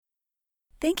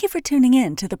Thank you for tuning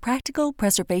in to the Practical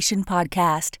Preservation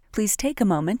Podcast. Please take a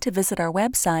moment to visit our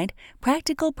website,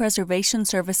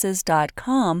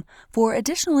 practicalpreservationservices.com, for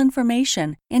additional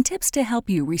information and tips to help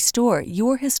you restore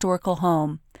your historical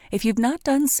home. If you've not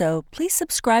done so, please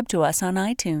subscribe to us on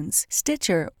iTunes,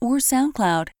 Stitcher, or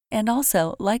SoundCloud, and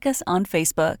also like us on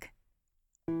Facebook.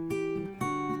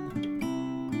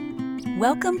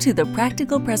 Welcome to the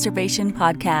Practical Preservation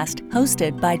Podcast,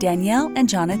 hosted by Danielle and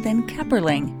Jonathan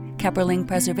Kepperling. Kepperling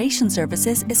Preservation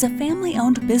Services is a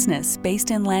family-owned business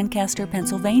based in Lancaster,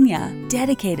 Pennsylvania,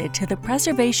 dedicated to the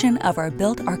preservation of our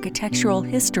built architectural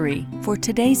history for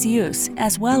today's use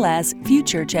as well as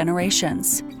future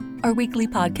generations. Our weekly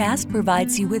podcast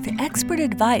provides you with expert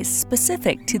advice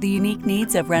specific to the unique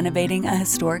needs of renovating a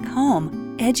historic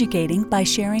home, educating by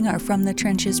sharing our From the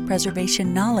Trenches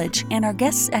preservation knowledge and our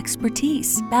guests'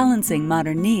 expertise, balancing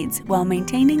modern needs while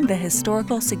maintaining the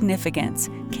historical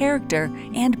significance, character,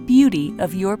 and beauty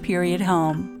of your period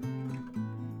home.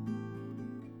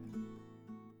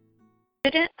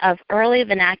 Student of early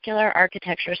vernacular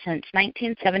architecture since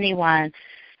 1971,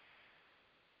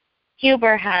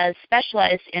 Huber has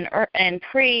specialized in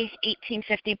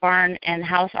pre-1850 barn and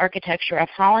house architecture of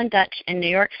Holland Dutch in New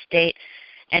York State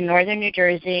and northern New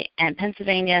Jersey and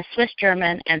Pennsylvania, Swiss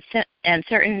German, and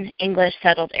certain English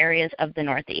settled areas of the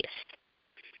Northeast.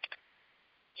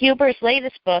 Huber's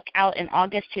latest book, out in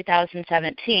August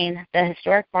 2017, The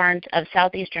Historic Barns of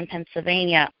Southeastern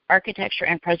Pennsylvania, Architecture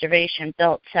and Preservation,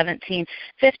 Built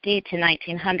 1750 to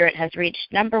 1900, has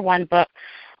reached #1 book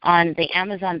on the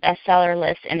Amazon bestseller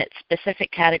list in its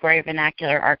specific category of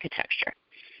vernacular architecture.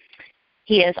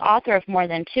 He is author of more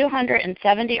than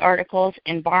 270 articles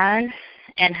in barn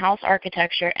and house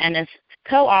architecture and is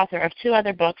co-author of 2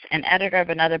 other books and editor of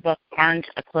another book, Barns,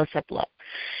 A Close-Up Look.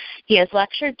 He has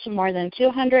lectured to more than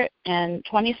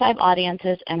 225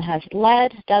 audiences and has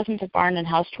led dozens of barn and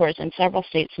house tours in several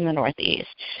states in the Northeast.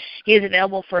 He is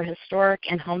available for historic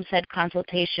and homestead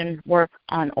consultation work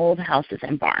on old houses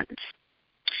and barns.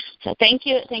 So thank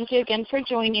you again for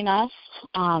joining us.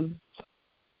 How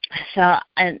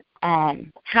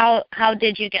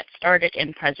did you get started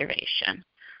in preservation?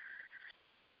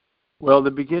 Well,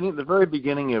 the very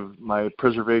beginning of my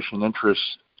preservation interest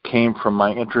came from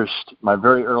my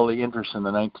very early interest in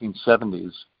the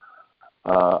 1970s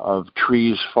of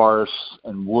trees, forests,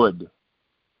 and wood,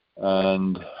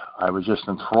 and I was just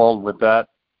enthralled with that.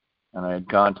 And I had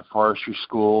gone to forestry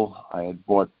school. I had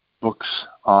bought books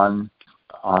on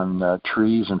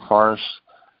trees and forests,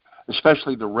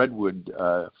 especially the redwood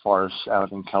forests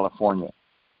out in California.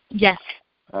 Yes.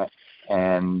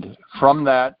 And from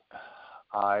that,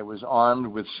 I was armed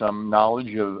with some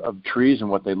knowledge of trees and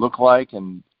what they look like,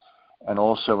 and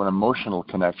also an emotional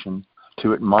connection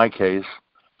to it in my case.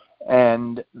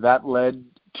 And that led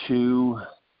to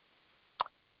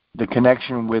the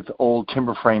connection with old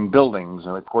timber frame buildings.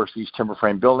 And of course, these timber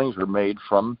frame buildings were made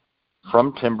from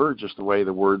timber, just the way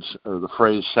the words or the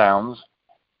phrase sounds,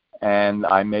 and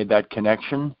I made that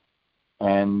connection,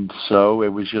 and so it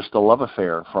was just a love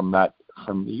affair from the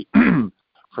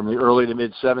from the early to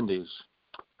mid 70s.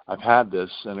 I've had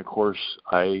this, and of course,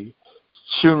 I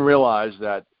soon realized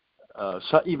that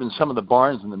even some of the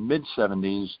barns in the mid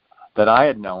 70s that I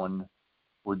had known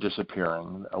were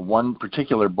disappearing. One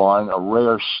particular barn, a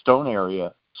rare stone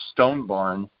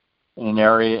barn in an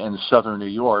area in southern New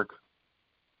York,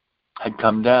 had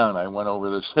come down. I went over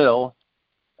this hill,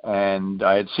 and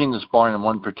I had seen this barn in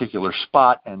one particular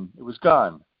spot, and it was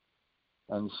gone.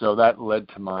 And so that led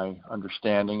to my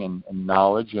understanding and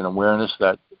knowledge and awareness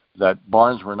that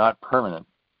barns were not permanent.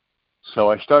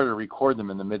 So I started to record them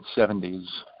in the mid-70s,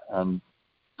 and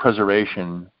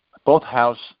preservation, both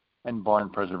house and barn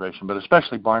preservation, but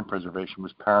especially barn preservation,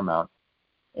 was paramount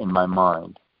in my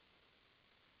mind.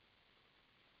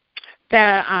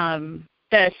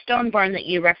 The stone barn that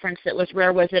you referenced that was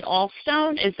rare, was it all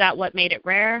stone? Is that what made it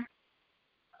rare?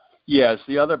 Yes,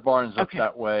 the other barns up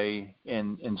that way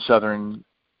in southern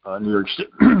New York,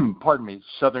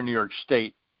 southern New York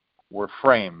State were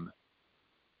frame.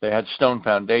 They had stone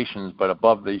foundations, but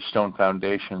above the stone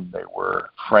foundation, they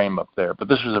were frame up there. But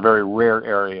this was a very rare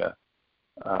area,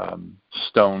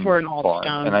 stone for an old barn,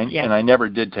 stone. And I never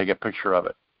did take a picture of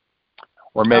it.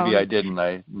 Or maybe I did and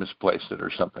I misplaced it or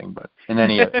something, but in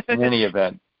any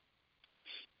event.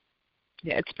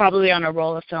 Yeah, it's probably on a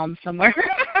roll of film somewhere.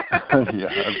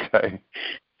 Yeah, okay.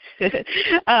 So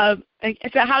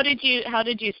how did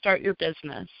you start your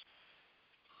business?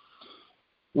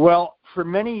 Well, for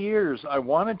many years I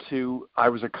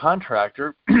was a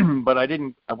contractor, but I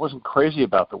wasn't crazy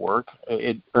about the work.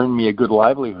 It earned me a good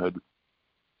livelihood.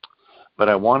 But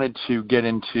I wanted to get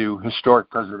into historic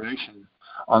preservation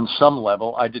on some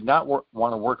level. I did not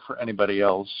want to work for anybody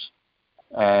else,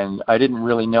 and I didn't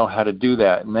really know how to do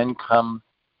that. And then come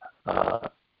the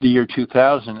year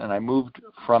 2000, and I moved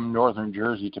from northern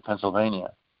Jersey to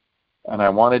Pennsylvania, and I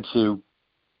wanted to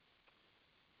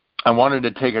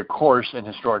take a course in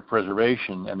historic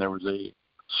preservation, and there was a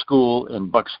school in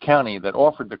Bucks County that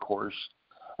offered the course,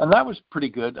 and that was pretty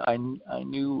good. I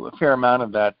knew a fair amount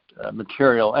of that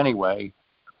material anyway,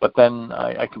 but then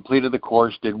I completed the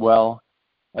course, did well,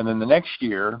 and then the next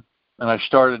year, and I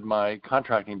started my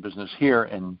contracting business here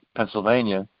in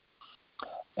Pennsylvania,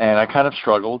 and I kind of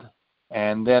struggled,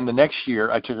 and then the next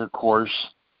year I took a course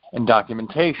in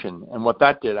documentation, and what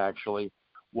that did actually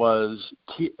was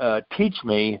teach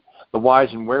me the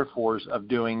whys and wherefores of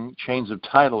doing chains of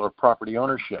title or property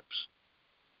ownerships.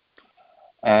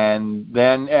 And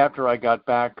then after I got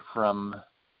back from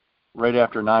right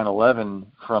after 9/11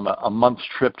 from a month's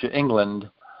trip to England,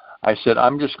 I said,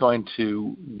 I'm just going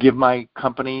to give my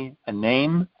company a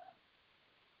name.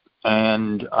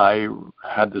 And I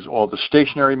had all the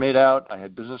stationery made out. I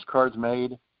had business cards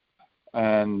made.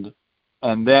 And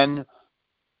then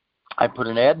I put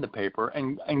an ad in the paper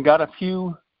and got a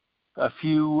few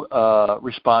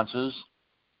responses,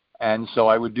 and so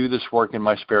I would do this work in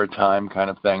my spare time, kind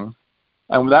of thing,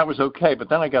 and that was okay. But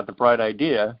then I got the bright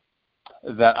idea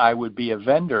that I would be a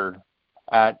vendor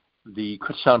at the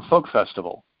Kutztown Folk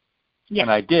Festival, and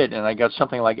I did, and I got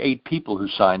something like 8 people who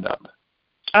signed up.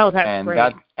 Oh, that's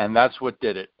great. And that's what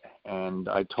did it. And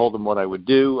I told them what I would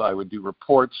do. I would do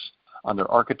reports on their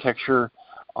architecture,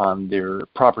 on their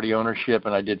property ownership,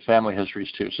 and I did family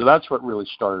histories too. So that's what really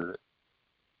started it.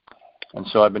 And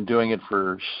so I've been doing it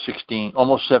for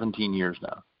almost 17 years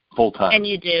now, full time. And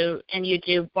you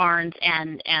do barns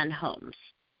and homes,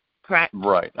 correct?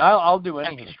 Right. I'll do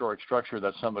any historic structure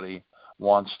that somebody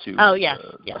wants to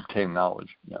obtain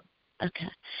knowledge. Yeah. Okay.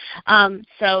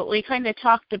 So we kind of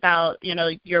talked about,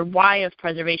 your why of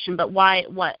preservation, but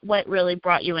what really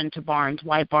brought you into barns?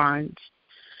 Why barns?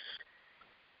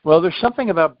 Well, there's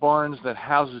something about barns that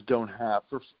houses don't have.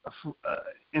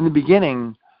 In the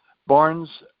beginning, barns,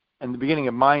 in the beginning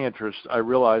of my interest, I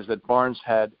realized that barns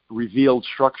had revealed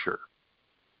structure.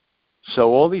 So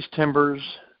all these timbers,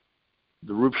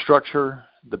 the roof structure,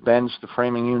 the bends, the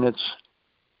framing units,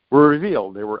 were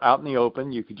revealed. They were out in the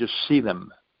open. You could just see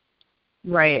them.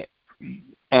 Right.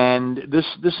 And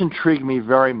this intrigued me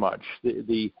very much.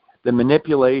 The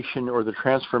manipulation or the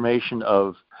transformation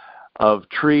of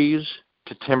trees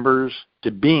to timbers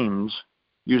to beams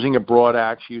using a broad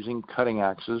axe, using cutting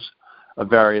axes of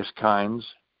various kinds,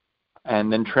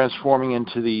 and then transforming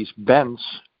into these bents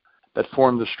that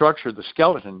form the structure, the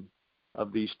skeleton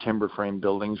of these timber frame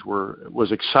buildings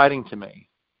was exciting to me.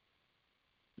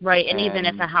 Right, and even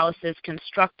if a house is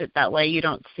constructed that way, you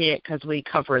don't see it because we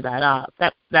cover that up.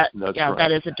 That's right.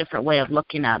 That is a different way of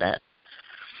looking at it.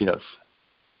 Yes.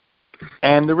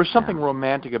 And there was something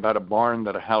romantic about a barn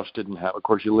that a house didn't have. Of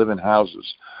course, you live in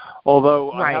houses.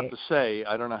 Although I have to say,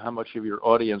 I don't know how much of your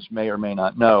audience may or may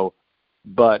not know,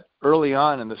 but early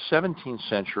on in the 17th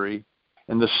century,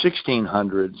 in the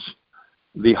 1600s,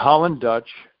 the Holland Dutch,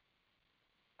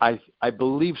 I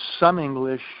believe some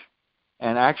English,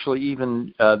 and actually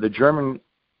even the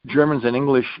Germans and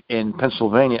English in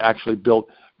Pennsylvania actually built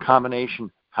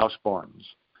combination house barns.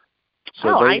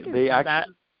 So I didn't know that.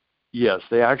 Yes,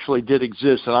 they actually did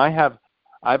exist, and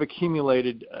I've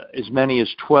accumulated as many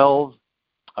as 12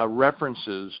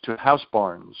 references to house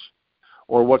barns,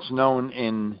 or what's known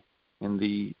in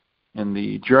the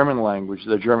German language,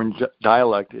 the German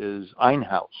dialect is ein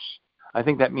Haus. I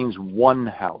think that means one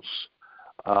house.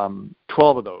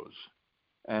 12 of those,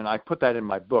 and I put that in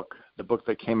my book, the book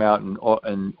that came out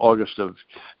in August of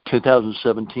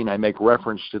 2017. I make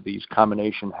reference to these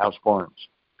combination house barns.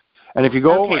 And if you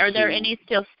go over, are there any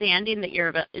still standing that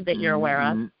you're aware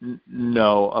of?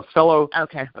 No, a fellow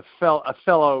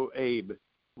Abe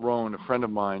Rohn, a friend of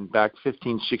mine, back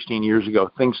 15, 16 years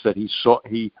ago, thinks that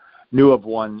he knew of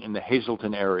one in the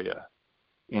Hazleton area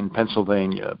in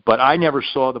Pennsylvania. But I never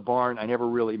saw the barn. I never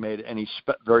really made any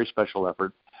very special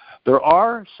effort. There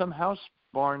are some house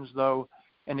barns though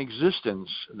in existence.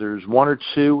 There's 1 or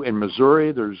 2 in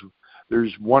Missouri. There's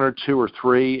 1 or 2 or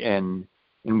 3 in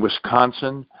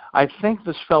Wisconsin. I think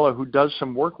this fellow who does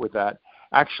some work with that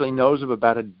actually knows of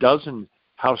about a dozen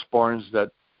house barns that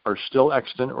are still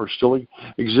extant or still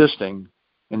existing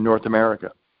in North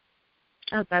America.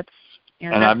 Oh,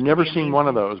 and I've never seen one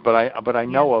of those, but I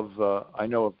know of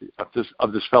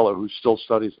this fellow who still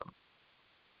studies them.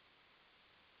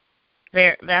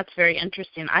 That's very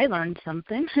interesting. I learned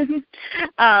something.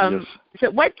 Yes. So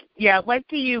what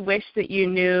do you wish that you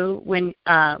knew when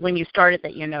you started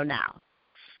that you know now?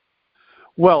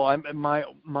 Well,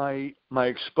 my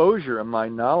exposure and my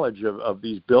knowledge of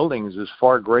these buildings is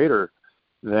far greater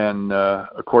than,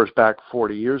 of course, back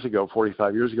 45 years ago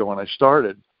when I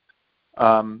started.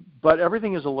 But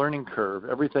everything is a learning curve.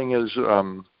 Everything is,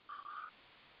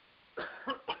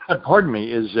 pardon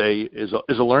me, is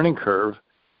a learning curve.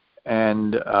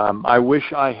 And I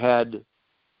wish I had.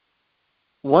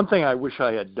 One thing I wish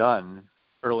I had done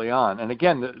early on, and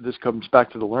again, this comes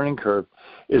back to the learning curve,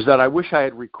 is that I wish I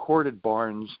had recorded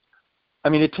barns. I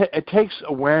mean, it takes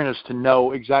awareness to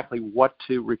know exactly what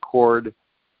to record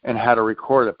and how to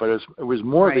record it, but it was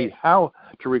more right. the how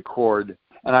to record,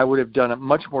 and I would have done it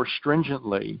much more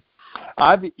stringently.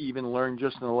 I've even learned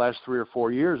just in the last 3 or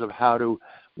 4 years of how to,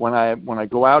 when I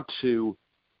go out to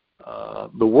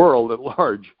the world at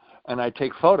large and I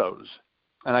take photos,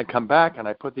 and I come back and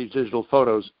I put these digital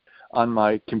photos on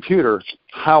my computer,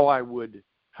 how I would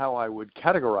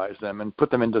categorize them and put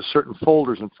them into certain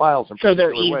folders and files. So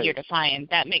they're easier to find.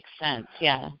 That makes sense.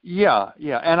 Yeah. Yeah.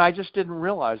 And I just didn't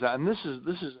realize that. And this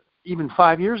is even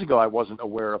 5 years ago I wasn't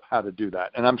aware of how to do that,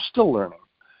 and I'm still learning.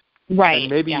 Right. And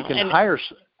maybe you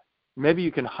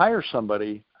can hire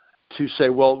somebody to say,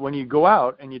 well, when you go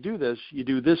out and you do this,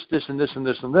 this, and this, and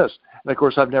this, and this. And of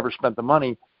course, I've never spent the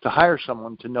money to hire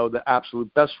someone to know the absolute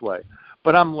best way.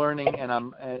 But I'm learning,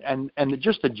 and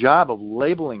just the job of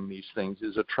labeling these things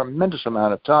is a tremendous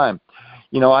amount of time.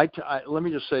 You know, let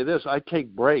me just say this: I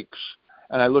take breaks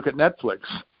and I look at Netflix,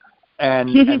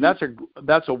 and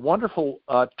that's a wonderful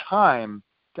time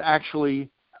to actually.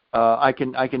 I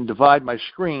can divide my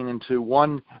screen into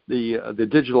one the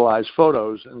digitalized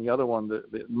photos and the other one the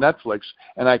Netflix,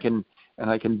 and I can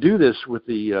do this with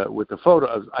the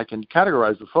photos. I can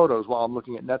categorize the photos while I'm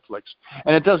looking at Netflix,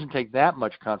 and it doesn't take that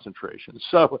much concentration.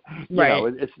 So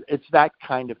it's that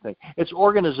kind of thing. It's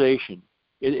organization.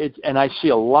 And I see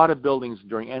a lot of buildings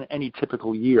during any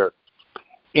typical year.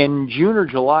 In June or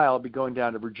July, I'll be going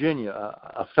down to Virginia.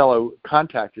 A fellow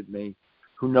contacted me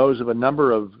who knows of a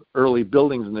number of early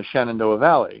buildings in the Shenandoah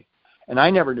Valley. And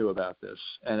I never knew about this.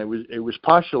 And it was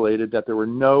postulated that there were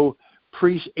no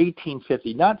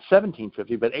pre-1850, not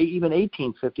 1750, but even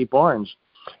 1850 barns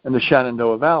in the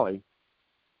Shenandoah Valley.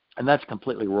 And that's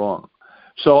completely wrong.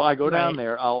 So I go down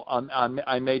there.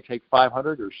 I may take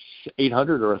 500 or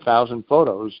 800 or 1,000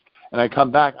 photos, and I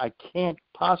come back. I can't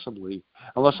possibly,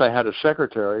 unless I had a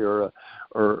secretary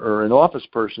or an office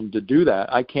person to do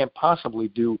that, I can't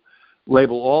possibly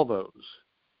label all those.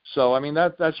 So I mean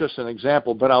that's just an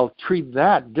example, but I'll treat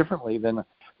that differently than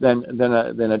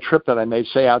a trip that I made,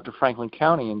 say, out to Franklin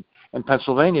County in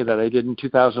Pennsylvania that I did in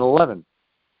 2011.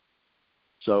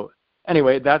 So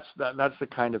anyway, that's the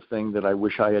kind of thing that I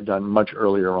wish I had done much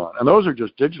earlier on. And those are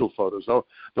just digital photos.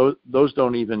 Those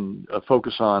don't even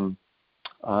focus on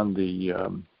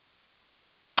the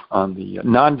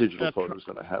non-digital photos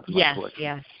that I have in my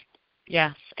collection.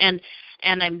 Yes. And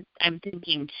I'm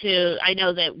thinking too, I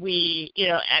know that we,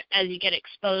 as you get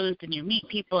exposed and you meet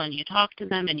people and you talk to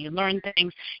them and you learn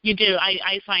things, you do.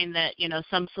 I find that,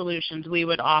 some solutions we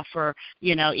would offer,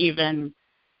 even,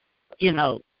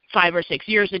 5 or 6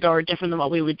 years ago are different than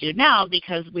what we would do now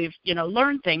because we've,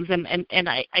 learned things. And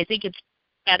I think it's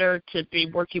better to be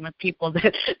working with people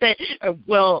that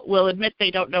will admit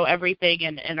they don't know everything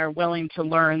and are willing to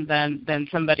learn than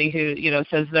somebody who,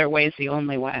 says their way is the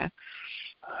only way.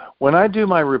 When I do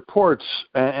my reports,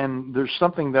 and there's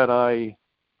something that I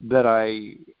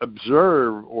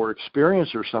observe or experience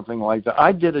or something like that,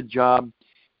 I did a job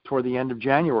toward the end of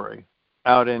January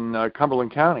out in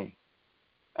Cumberland County,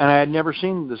 and I had never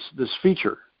seen this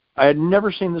feature. I had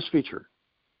never seen this feature.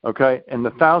 Okay, and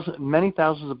many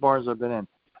thousands of barns I've been in,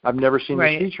 I've never seen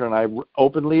this feature, and I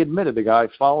openly admitted the guy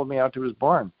followed me out to his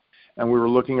barn, and we were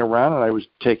looking around, and I was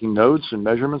taking notes and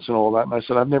measurements and all that, and I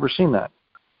said, I've never seen that.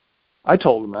 I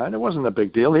told him that. It wasn't a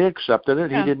big deal. He accepted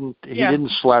it. Yeah. He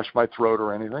didn't slash my throat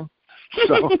or anything.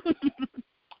 So,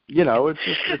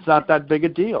 it's not that big a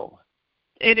deal.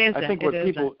 It isn't.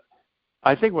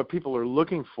 I think what people are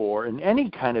looking for in any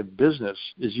kind of business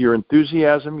is your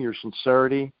enthusiasm, your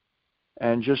sincerity,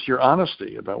 and just your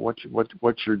honesty about what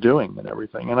you're doing and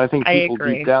everything. And I think people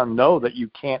deep down know that you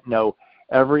can't know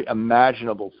every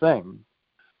imaginable thing.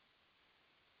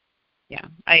 Yeah,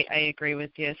 I agree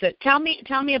with you. So tell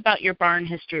me about your barn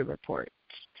history reports.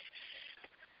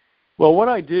 Well, what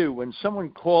I do when someone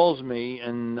calls me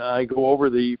and I go over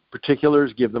the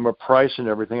particulars, give them a price and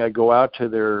everything, I go out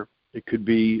to it could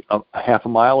be a half a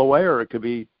mile away or it could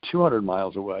be 200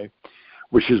 miles away,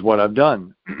 which is what I've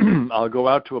done. I'll go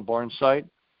out to a barn site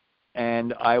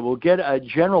and I will get a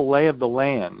general lay of the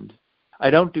land. I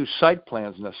don't do site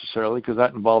plans necessarily because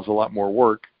that involves a lot more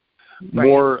work.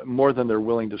 more than they're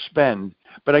willing to spend.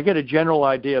 But I get a general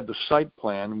idea of the site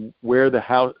plan, where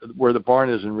the barn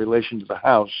is in relation to the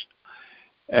house,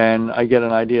 and I get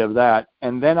an idea of that.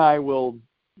 And then I will,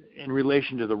 in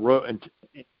relation to the road,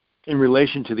 in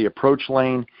relation to the approach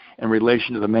lane, in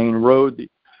relation to the main road,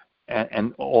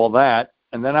 and all that.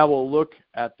 And then I will look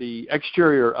at the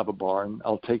exterior of a barn.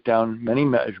 I'll take down many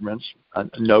measurements,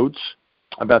 notes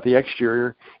about the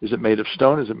exterior. Is it made of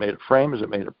stone? Is it made of frame? Is it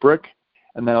made of brick?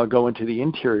 And then I'll go into the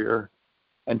interior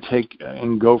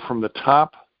and go from the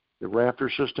top, the rafter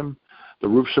system, the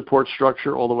roof support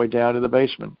structure, all the way down to the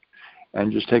basement,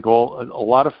 and just take a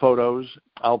lot of photos.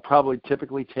 I'll probably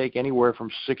typically take anywhere from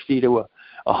 60 to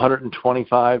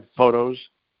 125 photos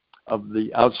of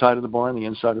the outside of the barn, the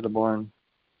inside of the barn,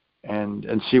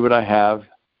 and see what I have.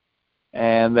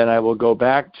 And then I will go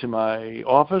back to my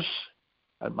office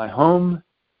at my home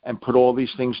and put all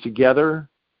these things together.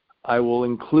 I will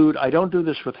include, I don't do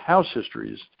this with house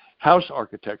histories, house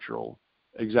architectural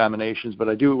examinations, but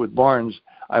I do it with barns.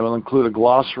 I will include a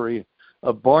glossary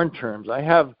of barn terms.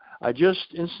 I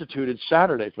just instituted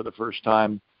Saturday for the first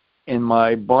time in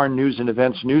my Barn News and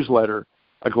Events newsletter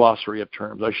a glossary of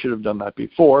terms. I should have done that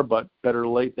before, but better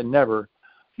late than never.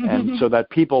 And so that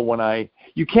people,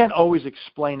 you can't always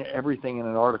explain everything in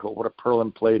an article, what a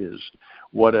purlin plate is,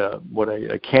 what a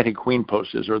canted queen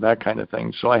post is, or that kind of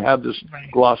thing. So I have this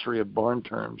glossary of barn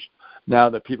terms now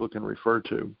that people can refer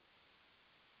to.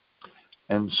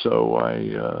 And so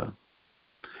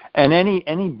and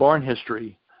any barn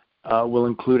history will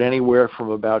include anywhere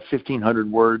from about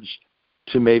 1,500 words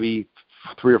to maybe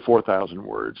 3,000 or 4,000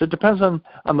 words. It depends on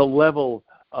the level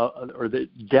or the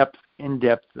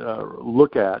in-depth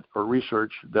look at or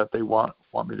research that they want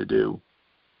me to do.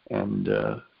 And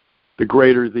the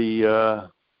greater the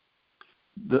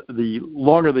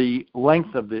longer the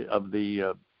length of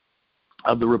the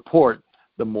report,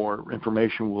 the more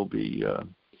information will be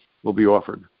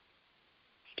offered.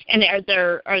 And are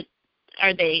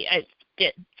they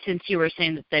since you were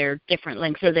saying that they're different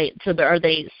lengths, are they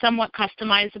somewhat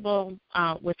customizable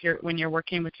when you're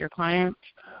working with your clients?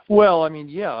 Well, I mean,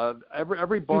 yeah,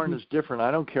 every barn is different. I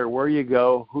don't care where you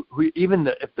go. Even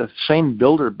if the same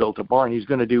builder built a barn, he's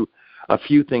going to do a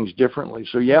few things differently.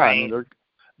 So yeah, I mean,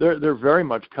 they're very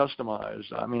much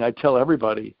customized. I mean, I tell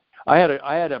everybody. I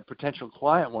had a potential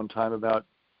client one time about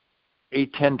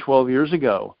 8, 10, 12 years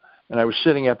ago, and I was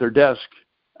sitting at their desk,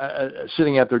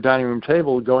 sitting at their dining room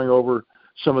table, going over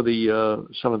some of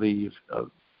the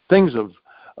things of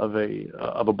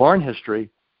a barn history.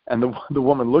 And the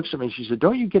woman looks at me and she said,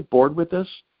 "Don't you get bored with this?"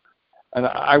 And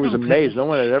I was amazed. No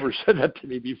one had ever said that to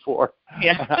me before.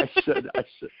 Yeah. And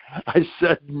I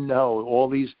said, no.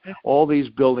 All these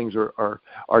buildings are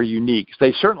unique.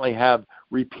 They certainly have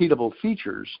repeatable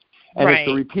features, and it's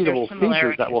the repeatable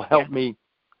features that will help me.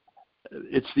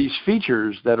 It's these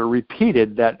features that are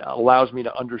repeated that allows me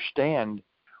to understand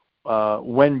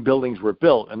when buildings were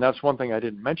built. And that's one thing I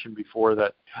didn't mention before,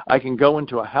 that I can go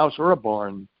into a house or a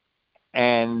barn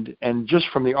and just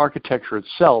from the architecture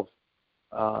itself,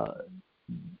 90%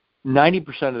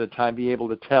 of the time be able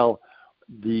to tell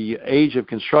the age of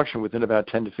construction within about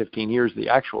 10 to 15 years, the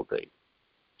actual date.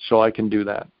 So I can do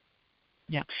that.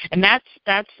 Yeah, and that's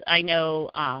I know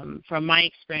from my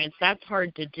experience, that's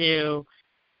hard to do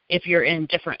if you're in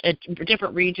a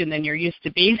different region than you're used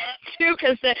to being too,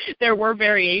 because there were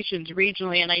variations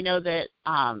regionally. And I know that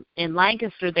in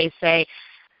Lancaster they say,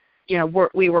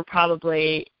 we were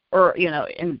probably, or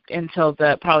until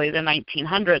probably the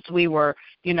 1900s, we were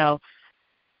 10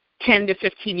 to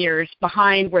 15 years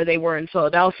behind where they were in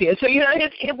Philadelphia. So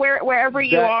wherever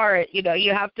you are,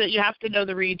 you have to know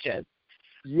the region.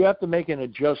 You have to make an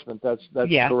adjustment. That's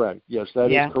correct. Yes,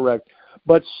 that is correct.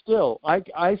 But still,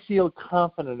 I feel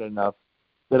confident enough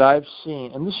that I've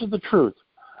seen, and this is the truth,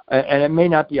 and it may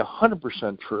not be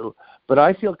 100% true, but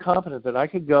I feel confident that I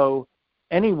could go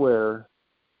anywhere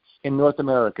in North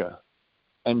America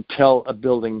and tell a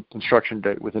building construction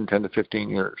date within 10 to 15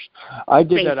 years. I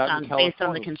did that out in California. Based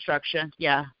on the construction,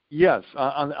 yeah. Yes,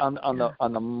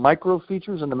 on the micro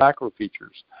features and the macro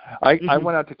features. I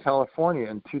went out to California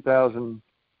in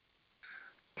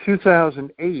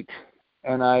 2008,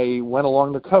 and I went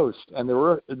along the coast, and there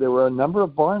were a number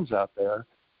of barns out there,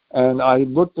 and I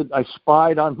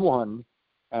spied on one,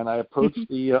 and I approached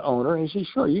the owner, and he said,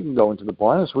 "Sure, you can go into the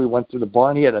barn." And so we went through the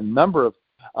barn. He had a number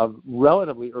of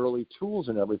relatively early tools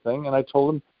and everything, and I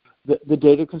told him the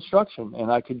date of construction,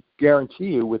 and I could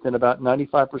guarantee you within about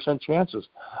 95% chances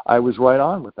I was right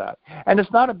on with that. And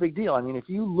it's not a big deal. I mean, if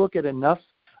you look at enough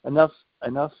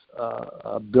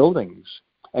buildings,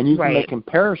 and you can make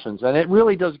comparisons, and it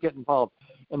really does get involved.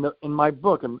 In my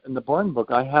book, in the barn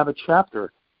book, I have a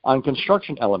chapter on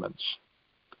construction elements.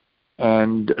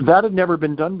 And that had never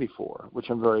been done before, which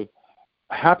I'm very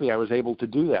happy I was able to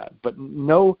do that. But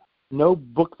no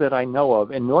book that I know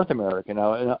of in North America,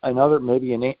 now another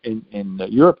maybe in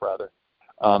Europe rather,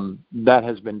 that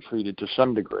has been treated to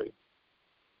some degree.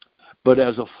 But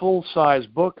as a full-size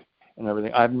book and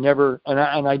everything, I've never, and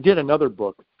I did another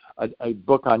book, a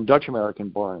book on Dutch American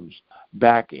barns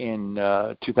back in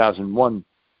 2001.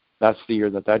 That's the year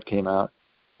that came out.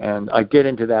 And I get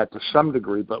into that to some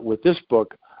degree, but with this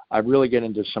book, I really get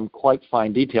into some quite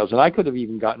fine details, and I could have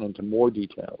even gotten into more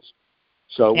details.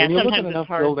 So when you look at enough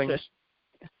buildings,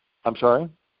 I'm sorry?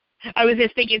 I was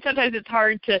just thinking sometimes it's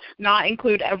hard to not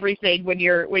include everything when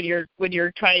you're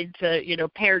trying to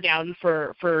pare down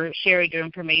for sharing your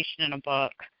information in a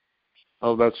book.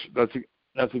 Oh, that's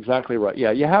exactly right.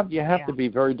 Yeah, you have to be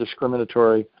very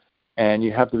discriminatory, and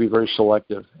you have to be very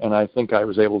selective. And I think I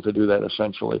was able to do that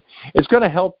essentially. It's going to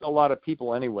help a lot of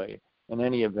people anyway in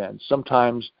any event.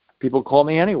 Sometimes people call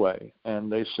me anyway,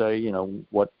 and they say,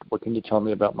 what can you tell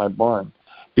me about my barn?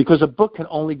 Because a book can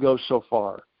only go so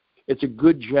far. It's a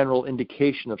good general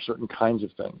indication of certain kinds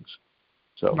of things.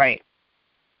 So right.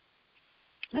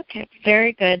 Okay,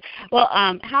 very good. Well,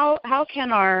 how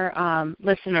can our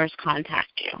listeners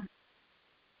contact you?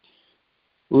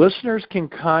 Listeners can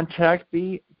contact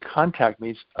me.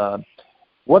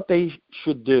 What they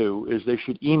should do is they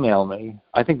should email me.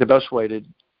 I think the best way to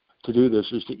do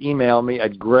this is to email me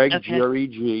at Greg, okay.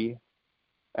 Greg,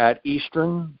 at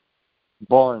Eastern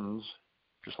Barns,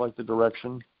 just like the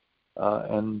direction,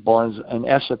 and Barnes, an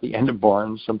S at the end of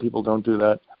Barnes. Some people don't do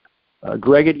that.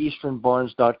 Greg at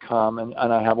easternbarns.com, and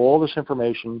I have all this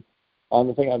information on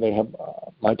the thing. They have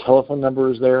my telephone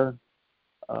number is there,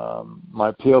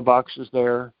 my P.O. box is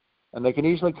there, and they can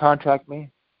easily contact me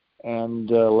and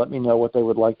let me know what they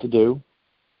would like to do.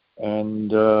 And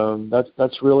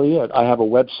that's really it. I have a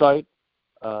website,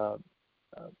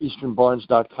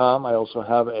 easternbarns.com. I also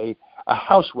have a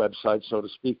house website, so to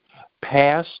speak,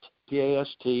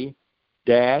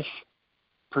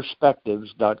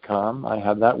 past-perspectives.com. I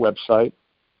have that website,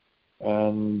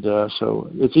 and so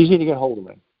it's easy to get hold of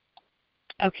me.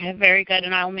 Okay, very good.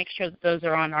 And I'll make sure that those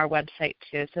are on our website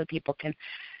too, so people can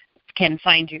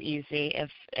find you easy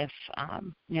if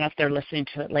they're listening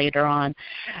to it later on.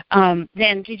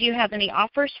 Then, did you have any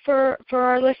offers for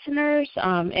our listeners?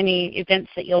 Any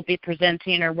events that you'll be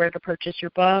presenting, or where to purchase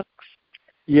your books?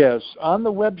 Yes, on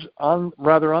the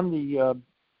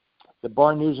the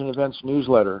Barn News and Events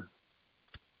newsletter,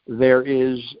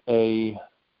 there's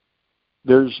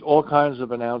all kinds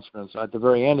of announcements. At the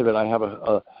very end of it, I have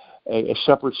a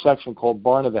separate section called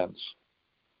Barn Events,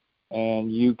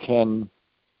 and you can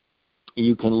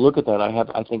look at that. I have,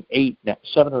 I think,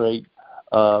 7 or 8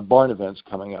 barn events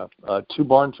coming up. 2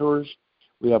 barn tours.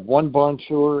 We have 1 barn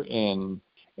tour in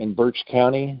Berks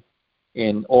County,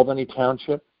 in Albany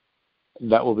Township.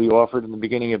 That will be offered in the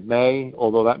beginning of May,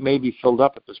 although that may be filled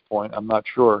up at this point. I'm not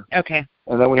sure. Okay.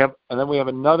 And then we have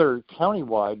another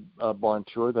countywide barn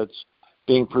tour that's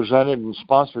being presented and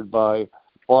sponsored by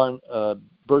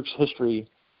Berks History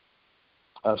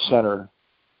Center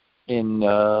in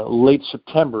late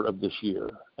September of this year,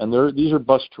 and these are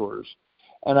bus tours,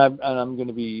 and I'm going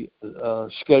to be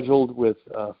scheduled with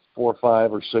 4 or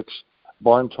 5 or 6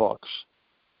 barn talks.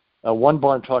 One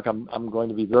barn talk I'm going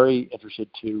to be very interested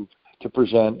to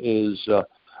present is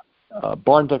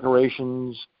barn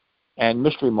decorations and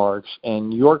mystery marks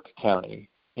in York County,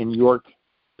 in York,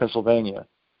 Pennsylvania.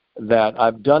 That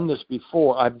I've done this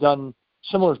before. I've done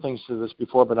similar things to this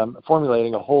before, but I'm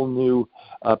formulating a whole new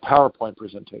PowerPoint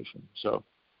presentation. So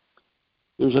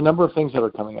there's a number of things that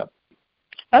are coming up.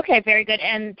 Okay, very good.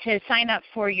 And to sign up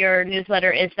for your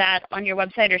newsletter, is that on your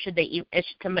website, or should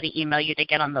somebody email you to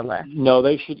get on the list? No,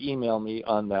 they should email me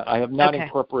on that. I have not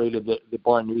incorporated the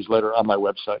Barn newsletter on my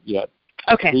website yet.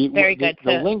 Okay, very good.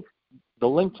 The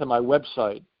link to my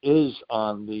website is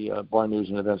on the Barn News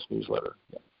and Events newsletter.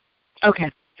 Yeah.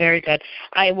 Okay. Very good.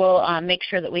 I will make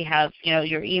sure that we have,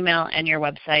 your email and your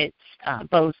websites,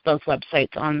 both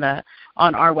websites on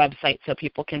our website, so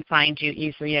people can find you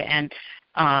easily. And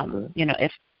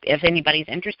if anybody's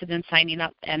interested in signing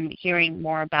up and hearing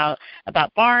more about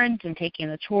barns and taking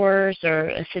the tours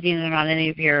or sitting in on any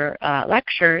of your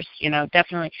lectures,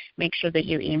 definitely make sure that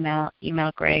you email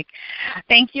Greg.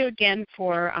 Thank you again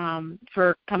for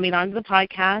coming on to the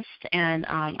podcast, and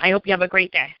I hope you have a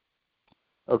great day.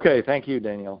 Okay, thank you,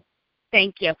 Danielle.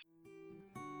 Thank you.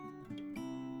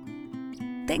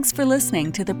 Thanks for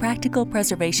listening to the Practical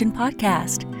Preservation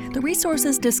Podcast. The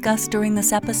resources discussed during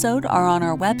this episode are on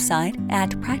our website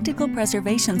at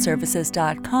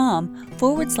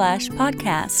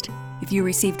practicalpreservationservices.com/podcast. If you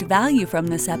received value from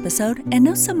this episode and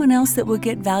know someone else that will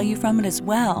get value from it as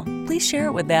well, please share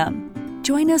it with them.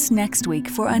 Join us next week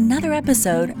for another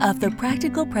episode of the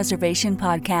Practical Preservation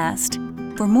Podcast.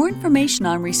 For more information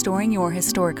on restoring your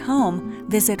historic home,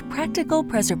 visit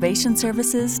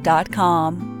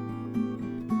practicalpreservationservices.com.